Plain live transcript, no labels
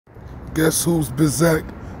Guess who's Bizak?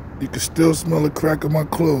 You can still smell the crack of my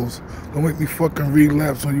clothes. Don't make me fucking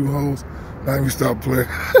relapse on you hoes. Now let me stop playing.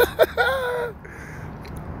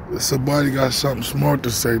 Somebody got something smart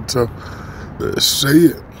to say, to say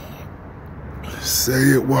it. Say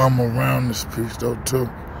it while I'm around this piece, though, too.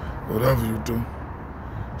 Whatever you do.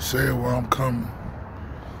 Say it while I'm coming.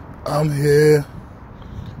 I'm here.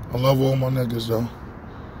 I love all my niggas, though.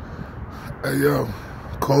 Hey, yo.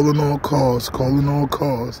 Calling all cars. Calling all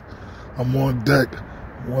cars. I'm on deck.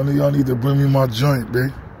 One of y'all need to bring me my joint,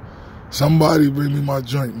 babe. Somebody bring me my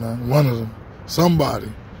joint, man. One of them.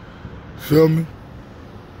 Somebody. Feel me?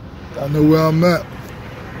 I know where I'm at.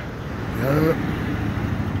 Yeah.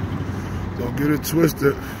 Don't get it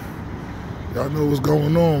twisted. Y'all know what's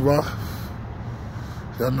going on, right?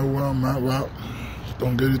 Y'all know where I'm at, right?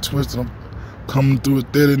 Don't get it twisted. I'm coming through a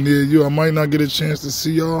theater near you. I might not get a chance to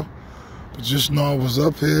see y'all, but just know I was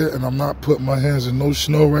up here and I'm not putting my hands in no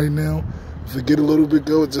snow right now. If it get a little bit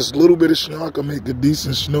good, just a little bit of snow, I can make a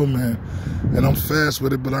decent snowman. And I'm fast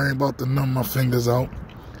with it, but I ain't about to numb my fingers out.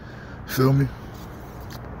 Feel me?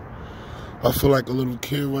 I feel like a little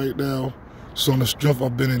kid right now. So on the strength,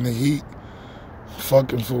 I've been in the heat.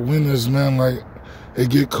 Fucking for winters, man. Like, it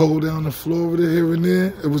get cold down in Florida here and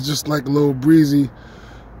there. It was just like a little breezy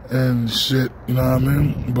and shit, you know what I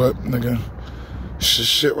mean? But, nigga,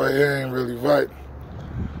 shit right here ain't really right.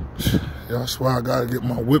 That's why I gotta get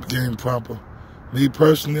my whip game proper. Me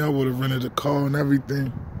personally, I would have rented a car and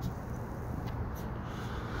everything.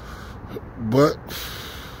 But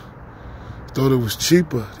thought it was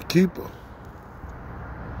cheaper to keep her.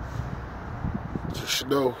 Just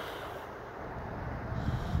know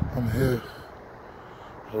I'm here.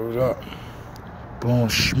 Hold up. Blowing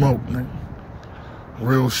smoke, nigga.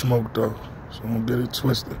 Real smoke though. So don't get it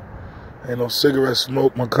twisted. Ain't no cigarette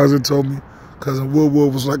smoke. My cousin told me. Cousin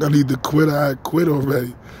Woodward was like, I need to quit. I had quit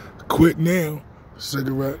already. Quit now.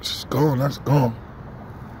 Cigarettes, gone. That's gone.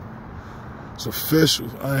 It's official.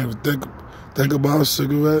 I ain't even think about a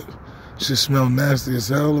cigarette. Shit smell nasty as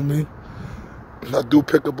hell to me. I do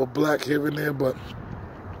pick up a black here and there, but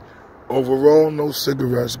overall, no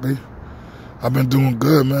cigarettes, B. I've been doing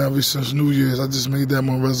good, man, ever since New Year's. I just made that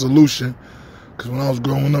my resolution. Because when I was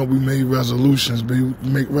growing up, we made resolutions, B. We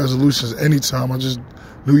make resolutions anytime.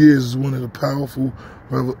 New Year's is one of the powerful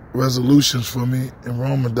resolutions for me in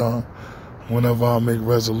Ramadan. Whenever I make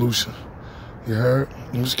resolutions. You heard?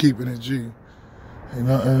 I'm just keeping it G. Ain't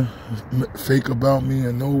nothing fake about me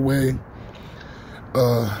in no way.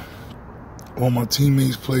 All my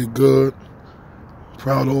teammates played good.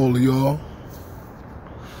 Proud of all of y'all.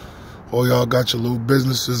 All y'all got your little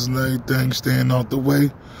businesses and everything, staying out the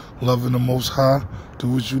way, loving the Most High. Do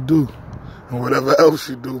what you do. And whatever else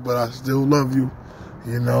you do, but I still love you.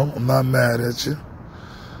 You know, I'm not mad at you.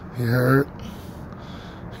 You heard?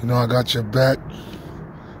 You know, I got your back.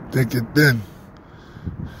 Think it then.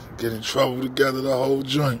 Get in trouble together, the whole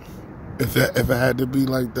joint. If it had to be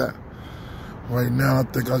like that. Right now, I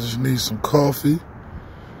think I just need some coffee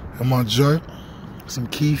in my joint. Some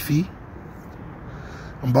keefy.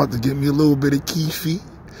 I'm about to get me a little bit of keefy.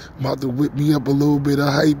 I'm about to whip me up a little bit of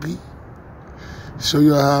hypey. Show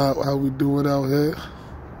you how we do it out here.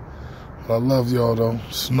 But I love y'all, though.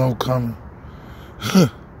 Snow coming.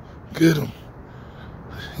 Get 'em.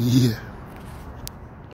 Yeah.